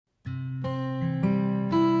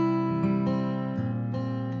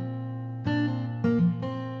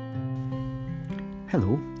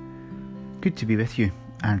Hello, good to be with you,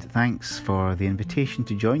 and thanks for the invitation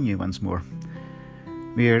to join you once more.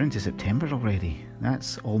 We are into September already.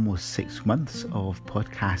 That's almost 6 months of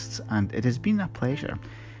podcasts, and it has been a pleasure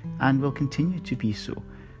and will continue to be so,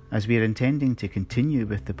 as we are intending to continue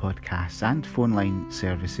with the podcasts and phone line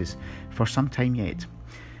services for some time yet.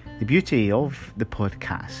 The beauty of the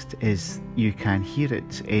podcast is you can hear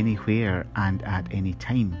it anywhere and at any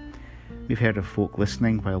time. We've heard of folk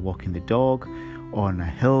listening while walking the dog, on a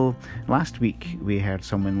hill. Last week we heard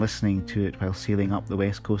someone listening to it while sailing up the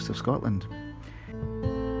west coast of Scotland.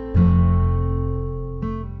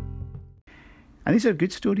 And these are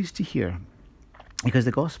good stories to hear, because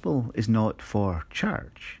the gospel is not for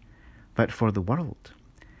church, but for the world.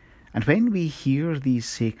 And when we hear these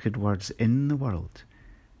sacred words in the world,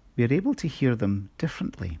 we are able to hear them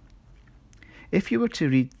differently. If you were to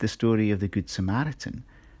read the story of the Good Samaritan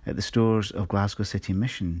at the stores of Glasgow City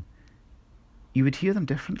Mission, you would hear them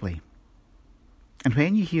differently. And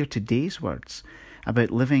when you hear today's words about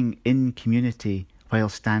living in community while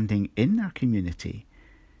standing in our community,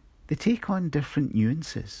 they take on different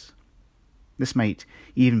nuances. This might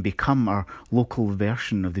even become our local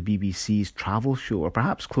version of the BBC's travel show, or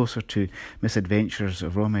perhaps closer to Misadventures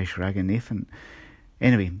of Romesh Raghunathan.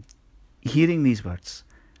 Anyway, hearing these words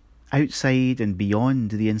outside and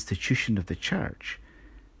beyond the institution of the church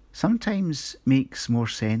sometimes makes more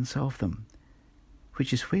sense of them,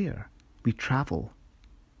 which is where we travel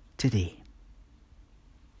today.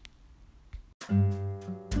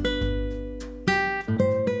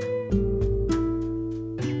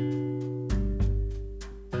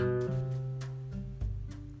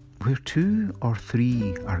 Where 2 or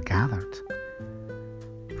 3 are gathered,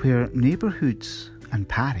 where neighbourhoods and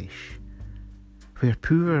parish, where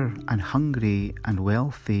poor and hungry and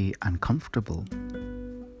wealthy and comfortable,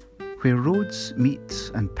 where roads meet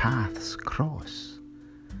and paths cross,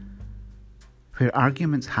 where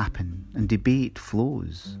arguments happen and debate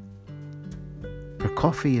flows, where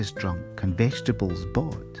coffee is drunk and vegetables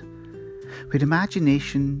bought, where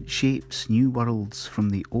imagination shapes new worlds from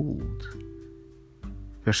the old,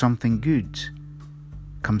 where something good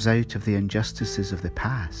comes out of the injustices of the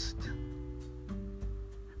past,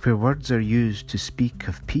 where words are used to speak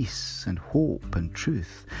of peace and hope and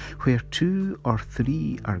truth, where 2 or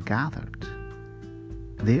 3 are gathered,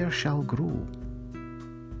 there shall grow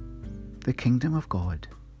the kingdom of God.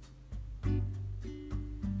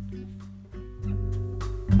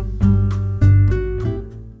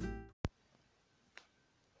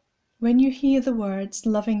 When you hear the words,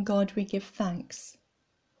 "Loving God, we give thanks,"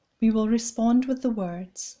 we will respond with the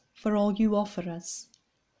words, "For all you offer us."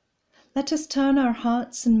 Let us turn our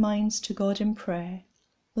hearts and minds to God in prayer.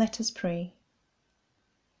 Let us pray.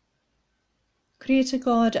 Creator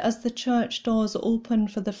God, as the church doors open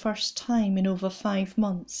for the first time in over 5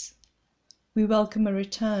 months, we welcome a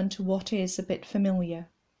return to what is a bit familiar.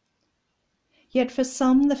 Yet for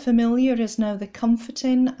some, the familiar is now the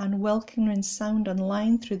comforting and welcoming sound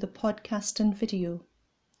online through the podcast and video.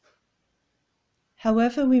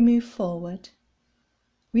 However we move forward,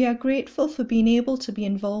 we are grateful for being able to be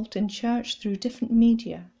involved in church through different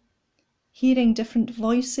media, hearing different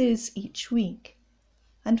voices each week,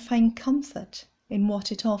 and find comfort in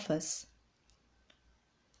what it offers.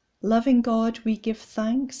 Loving God, we give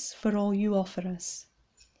thanks for all you offer us.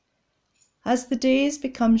 As the days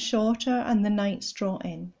become shorter and the nights draw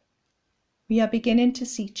in, we are beginning to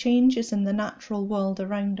see changes in the natural world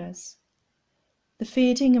around us. The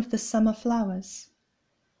fading of the summer flowers,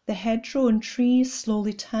 the hedgerow and trees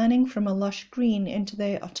slowly turning from a lush green into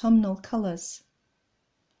their autumnal colours.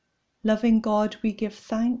 Loving God, we give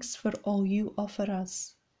thanks for all you offer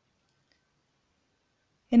us.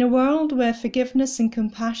 In a world where forgiveness and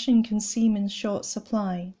compassion can seem in short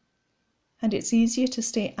supply, and it's easier to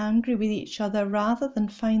stay angry with each other rather than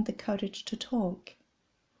find the courage to talk,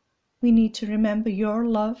 we need to remember your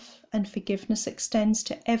love and forgiveness extends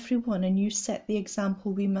to everyone, and you set the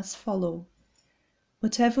example we must follow.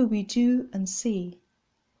 Whatever we do and say,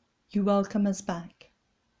 you welcome us back.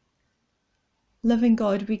 Loving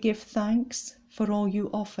God, we give thanks for all you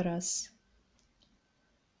offer us.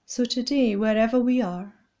 So today, wherever we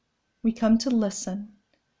are, we come to listen,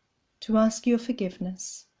 to ask your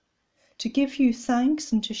forgiveness, to give you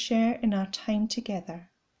thanks and to share in our time together.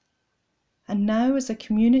 And now, as a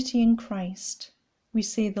community in Christ, we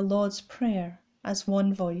say the Lord's Prayer as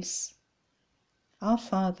one voice. Our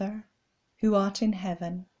Father, who art in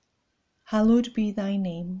heaven, hallowed be thy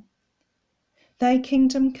name. Thy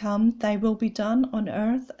kingdom come, thy will be done on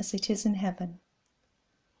earth as it is in heaven.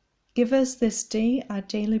 Give us this day our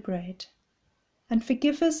daily bread, and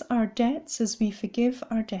forgive us our debts as we forgive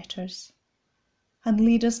our debtors. and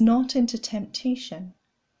lead us not into temptation,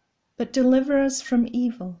 but deliver us from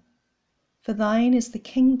evil. For thine is the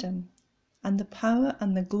kingdom, and the power,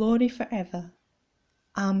 and the glory forever.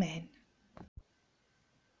 Amen.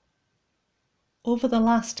 Over the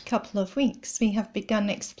last couple of weeks, we have begun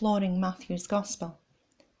exploring Matthew's Gospel.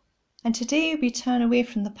 And today we turn away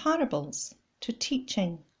from the parables to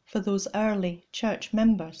teaching for those early church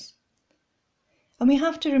members. And we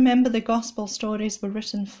have to remember the Gospel stories were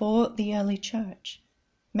written for the early church,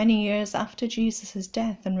 many years after Jesus'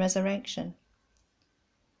 death and resurrection.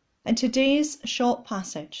 And today's short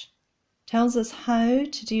passage tells us how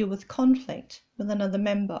to deal with conflict with another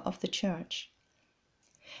member of the church.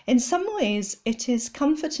 In some ways, it is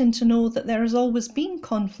comforting to know that there has always been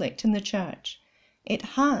conflict in the church. It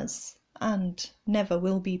has and never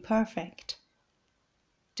will be perfect.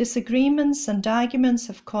 Disagreements and arguments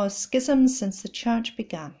have caused schisms since the church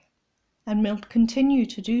began, and will continue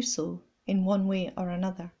to do so in one way or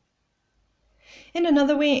another. In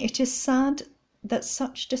another way, it is sad that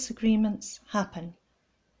such disagreements happen,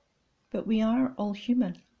 but we are all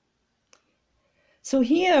human. So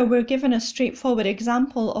here we're given a straightforward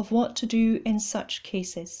example of what to do in such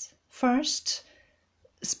cases. First,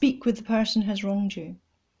 speak with the person who has wronged you.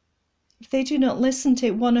 If they do not listen,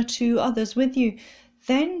 take one or two others with you,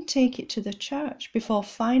 then take it to the church before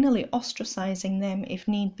finally ostracizing them if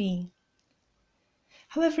need be.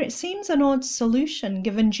 However, it seems an odd solution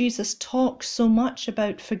given Jesus talks so much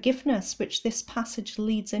about forgiveness, which this passage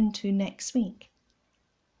leads into next week.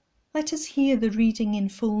 Let us hear the reading in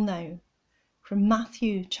full now from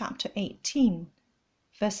Matthew chapter 18,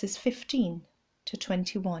 verses 15 to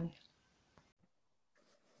 21.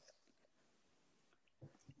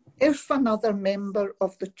 If another member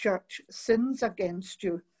of the church sins against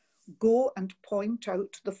you, go and point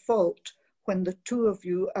out the fault when the two of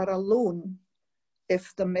you are alone.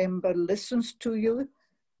 If the member listens to you,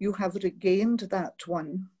 you have regained that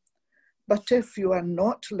one. But if you are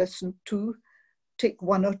not listened to, take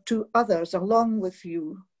one or two others along with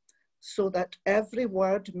you, so that every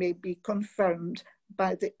word may be confirmed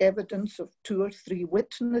by the evidence of 2 or 3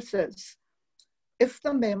 witnesses. If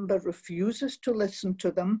the member refuses to listen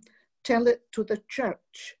to them, tell it to the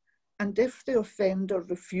church. And if the offender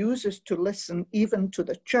refuses to listen even to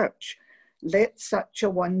the church, let such a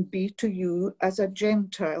one be to you as a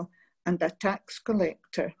Gentile and a tax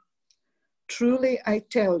collector. Truly I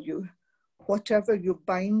tell you, whatever you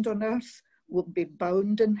bind on earth will be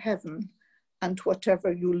bound in heaven, and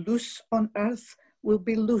whatever you loose on earth will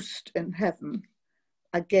be loosed in heaven.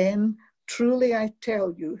 Again, truly I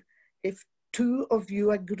tell you, if 2 of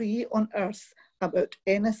you agree on earth about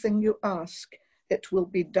anything you ask, it will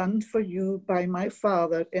be done for you by my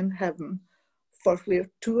Father in heaven. For where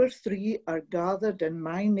 2 or 3 are gathered in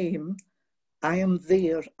my name, I am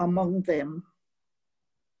there among them.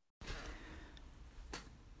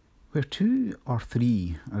 Where 2 or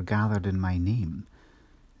 3 are gathered in my name,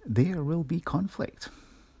 there will be conflict.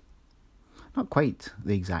 Not quite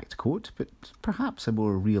the exact quote, but perhaps a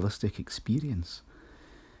more realistic experience.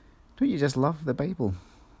 Don't you just love the Bible?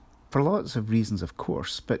 For lots of reasons, of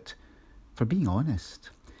course, but for being honest,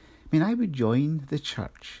 I would join the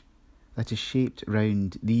church that is shaped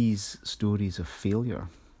around these stories of failure.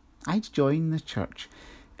 I'd join the church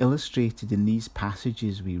illustrated in these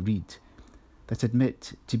passages we read that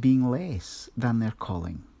admit to being less than their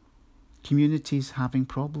calling. Communities having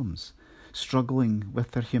problems, struggling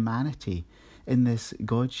with their humanity in this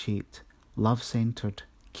God-shaped, love-centred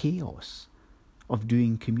chaos of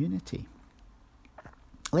doing community.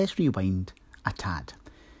 Let's rewind a tad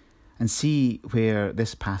and see where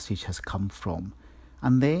this passage has come from,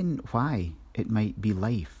 and then why it might be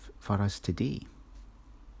life for us today.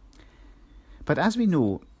 But as we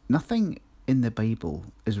know, nothing in the Bible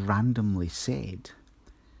is randomly said.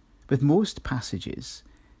 With most passages,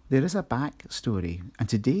 there is a backstory, and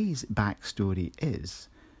today's backstory is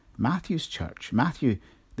Matthew's church, Matthew,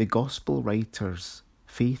 the gospel writer's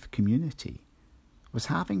faith community, was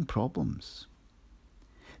having problems.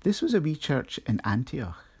 This was a wee church in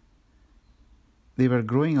Antioch. They were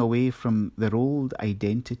growing away from their old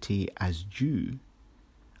identity as Jew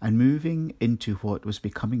and moving into what was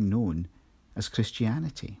becoming known as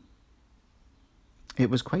Christianity. It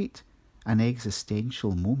was quite an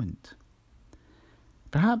existential moment.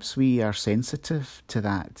 Perhaps we are sensitive to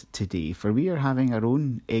that today, for we are having our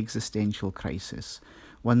own existential crisis,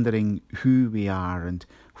 wondering who we are and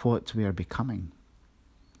what we are becoming.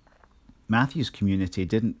 Matthew's community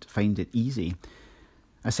didn't find it easy.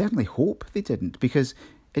 I certainly hope they didn't, because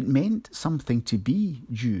it meant something to be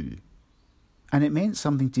Jew, and it meant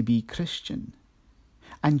something to be Christian.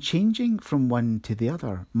 And changing from one to the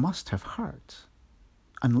other must have hurt.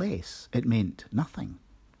 unless it meant nothing.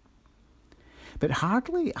 But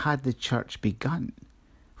hardly had the church begun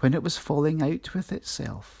when it was falling out with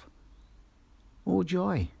itself. Oh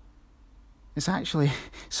joy! It's actually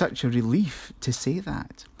such a relief to say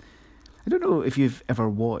that. I don't know if you've ever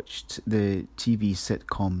watched the TV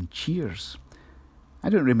sitcom Cheers. I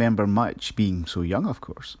don't remember much, being so young, of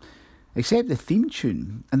course, except the theme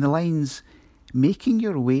tune and the lines, "Making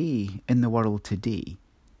your way in the world today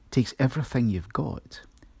takes everything you've got.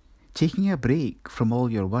 Taking a break from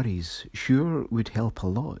all your worries sure would help a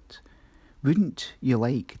lot. Wouldn't you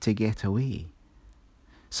like to get away?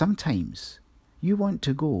 Sometimes you want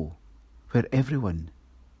to go where everyone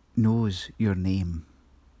knows your name."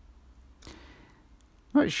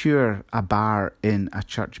 Not sure a bar in a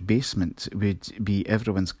church basement would be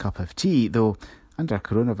everyone's cup of tea, though under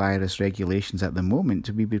coronavirus regulations at the moment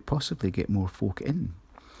we would possibly get more folk in.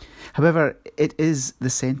 However, it is the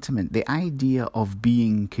sentiment, the idea of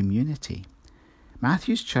being community.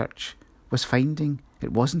 Matthew's church was finding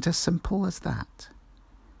it wasn't as simple as that.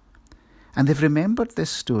 And they've remembered this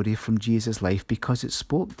story from Jesus' life because it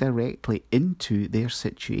spoke directly into their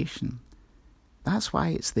situation. That's why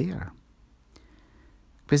it's there.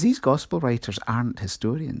 Because these gospel writers aren't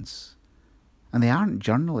historians, and they aren't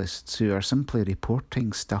journalists who are simply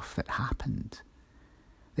reporting stuff that happened.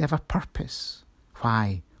 They have a purpose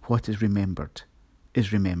why what is remembered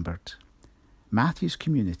is remembered. Matthew's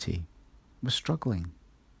community was struggling.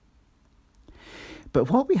 But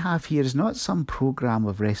what we have here is not some programme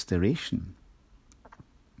of restoration,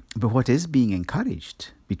 but what is being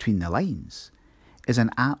encouraged between the lines is an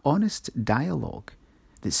honest dialogue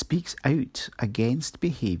that speaks out against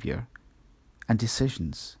behaviour and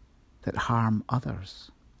decisions that harm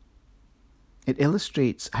others. It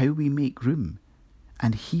illustrates how we make room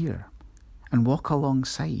and hear and walk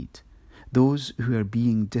alongside those who are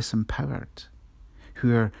being disempowered,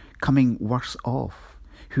 who are coming worse off,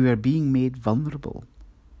 who are being made vulnerable,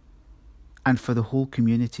 and for the whole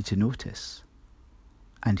community to notice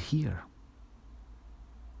and hear.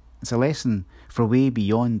 It's a lesson for way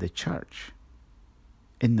beyond the church,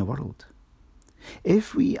 in the world.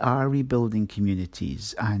 If we are rebuilding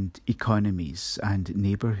communities and economies and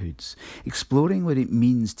neighbourhoods, exploring what it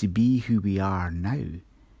means to be who we are now,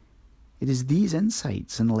 it is these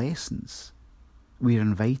insights and lessons we are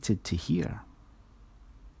invited to hear.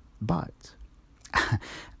 But,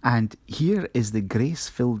 and here is the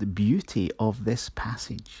grace-filled beauty of this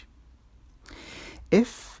passage,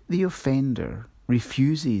 if the offender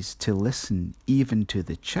refuses to listen even to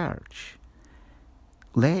the church,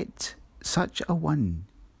 let such a one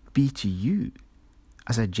be to you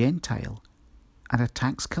as a Gentile and a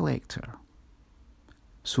tax collector.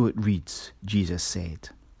 So it reads, Jesus said.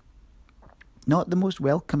 Not the most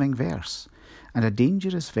welcoming verse, and a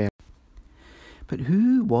dangerous verse. But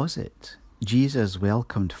who was it Jesus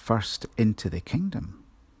welcomed first into the kingdom?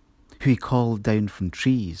 Who he called down from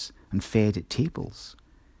trees and fed at tables?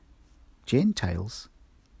 Gentiles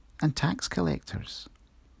and tax collectors.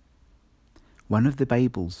 One of the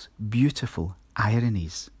Bible's beautiful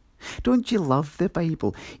ironies. Don't you love the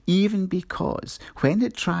Bible? Even because when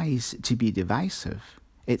it tries to be divisive,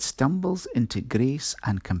 it stumbles into grace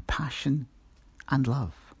and compassion and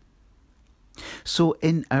love. So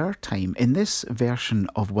in our time, in this version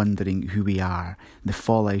of wondering who we are, the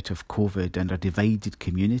fallout of COVID and our divided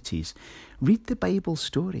communities, read the Bible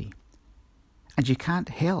story. And you can't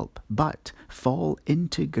help but fall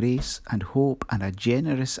into grace and hope and a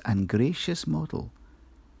generous and gracious model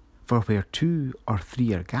for where 2 or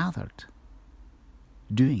 3 are gathered,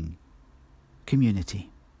 doing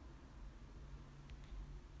community.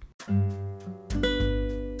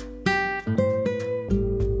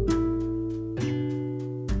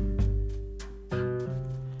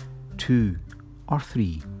 Two or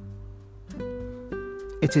three.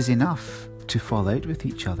 It is enough to fall out with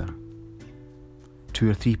each other. 2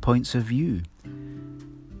 or 3 points of view,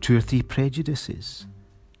 2 or 3 prejudices,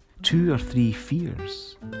 2 or 3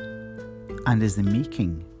 fears, and is the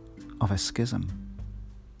making of a schism.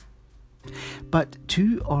 But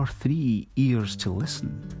 2 or 3 ears to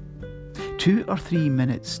listen, 2 or 3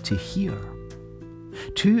 minutes to hear,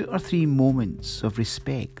 2 or 3 moments of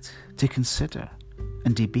respect to consider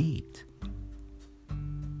and debate.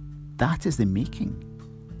 That is the making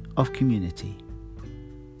of community.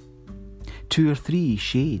 2 or 3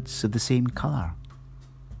 shades of the same colour,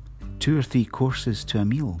 2 or 3 courses to a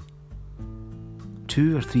meal,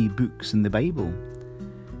 2 or 3 books in the Bible,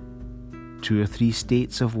 2 or 3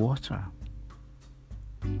 states of water,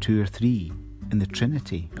 2 or 3 in the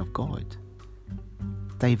Trinity of God.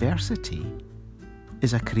 Diversity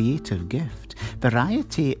is a creative gift.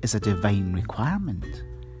 Variety is a divine requirement.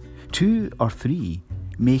 2 or 3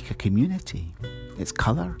 make a community, its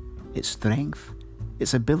colour, its strength,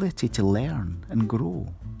 its ability to learn and grow.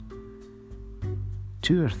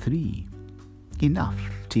 2 or 3, enough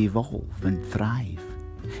to evolve and thrive,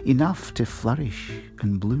 enough to flourish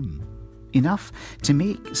and bloom, enough to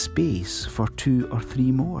make space for 2 or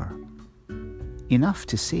 3 more, enough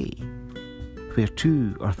to say, where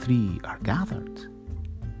 2 or 3 are gathered,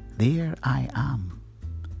 there I am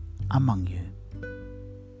among you.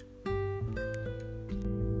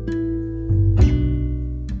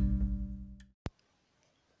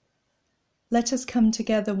 Let us come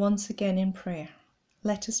together once again in prayer.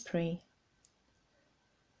 Let us pray.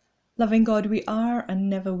 Loving God, we are and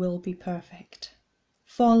never will be perfect.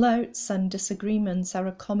 Fallouts and disagreements are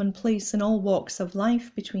a commonplace in all walks of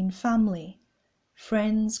life between family,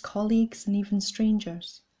 friends, colleagues, and even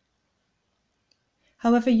strangers.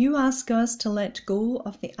 However, you ask us to let go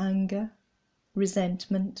of the anger,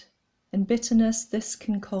 resentment, and bitterness this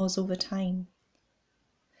can cause over time.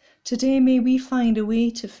 Today, may we find a way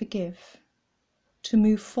to forgive, to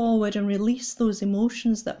move forward and release those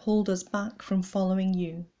emotions that hold us back from following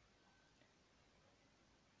you.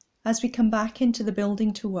 As we come back into the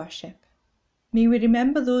building to worship, may we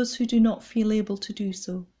remember those who do not feel able to do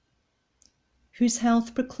so, whose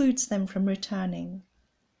health precludes them from returning,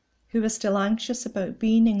 who are still anxious about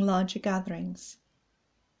being in larger gatherings,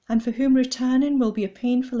 and for whom returning will be a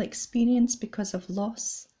painful experience because of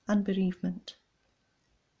loss and bereavement.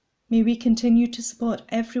 May we continue to support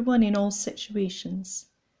everyone in all situations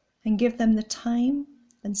and give them the time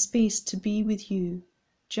and space to be with you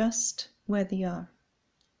just where they are.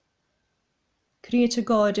 Creator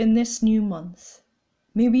God, in this new month,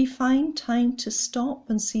 may we find time to stop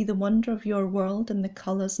and see the wonder of your world and the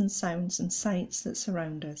colours and sounds and sights that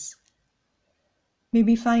surround us. May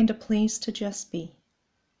we find a place to just be,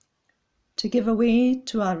 to give away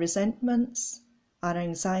to our resentments, our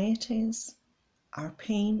anxieties, our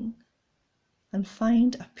pain, and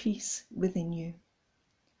find a peace within you.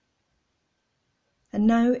 And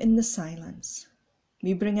now in the silence,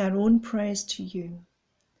 we bring our own prayers to you,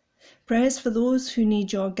 prayers for those who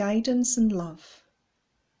need your guidance and love.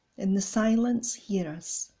 In the silence, hear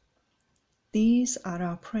us. These are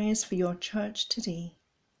our prayers for your church today.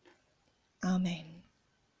 Amen.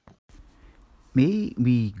 May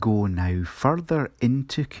we go now further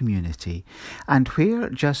into community, and where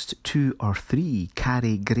just 2 or 3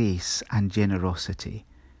 carry grace and generosity,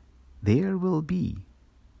 there will be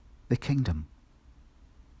the kingdom.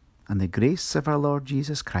 And the grace of our Lord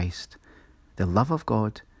Jesus Christ, the love of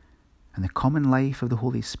God, and the common life of the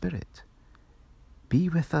Holy Spirit be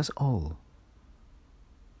with us all,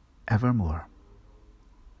 evermore.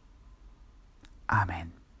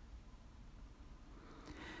 Amen.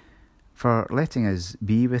 For letting us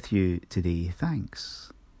be with you today,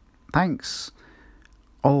 thanks. Thanks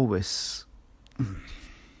always.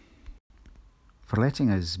 For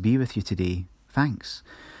letting us be with you today, thanks.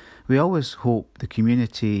 We always hope the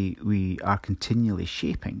community we are continually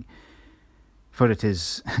shaping, for it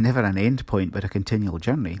is never an end point but a continual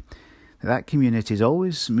journey, that community is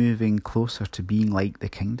always moving closer to being like the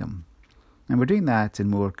kingdom. And we're doing that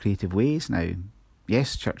in more creative ways now.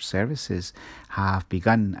 Yes, church services have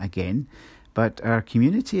begun again, but our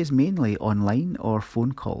community is mainly online or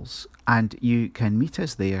phone calls, and you can meet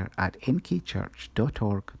us there at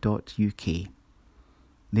nkchurch.org.uk.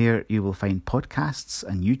 There you will find podcasts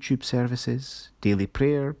and YouTube services, daily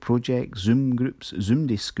prayer, projects, Zoom groups, Zoom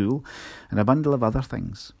Day School, and a bundle of other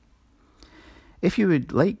things. If you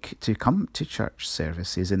would like to come to church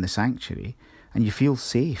services in the sanctuary and you feel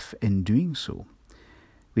safe in doing so,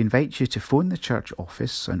 we invite you to phone the church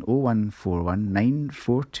office on 0141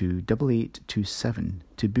 942 8827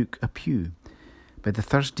 to book a pew by the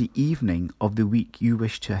Thursday evening of the week you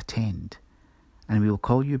wish to attend, and we will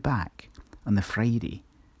call you back on the Friday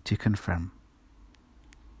to confirm.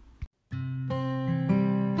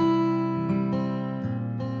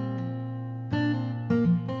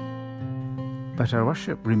 But our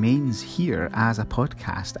worship remains here as a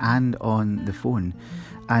podcast and on the phone,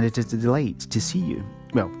 and it is a delight to see you.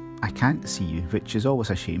 Well, I can't see you, which is always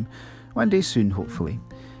a shame. One day soon, hopefully.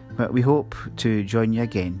 But we hope to join you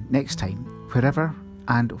again next time, wherever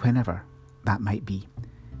and whenever that might be.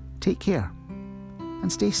 Take care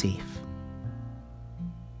and stay safe.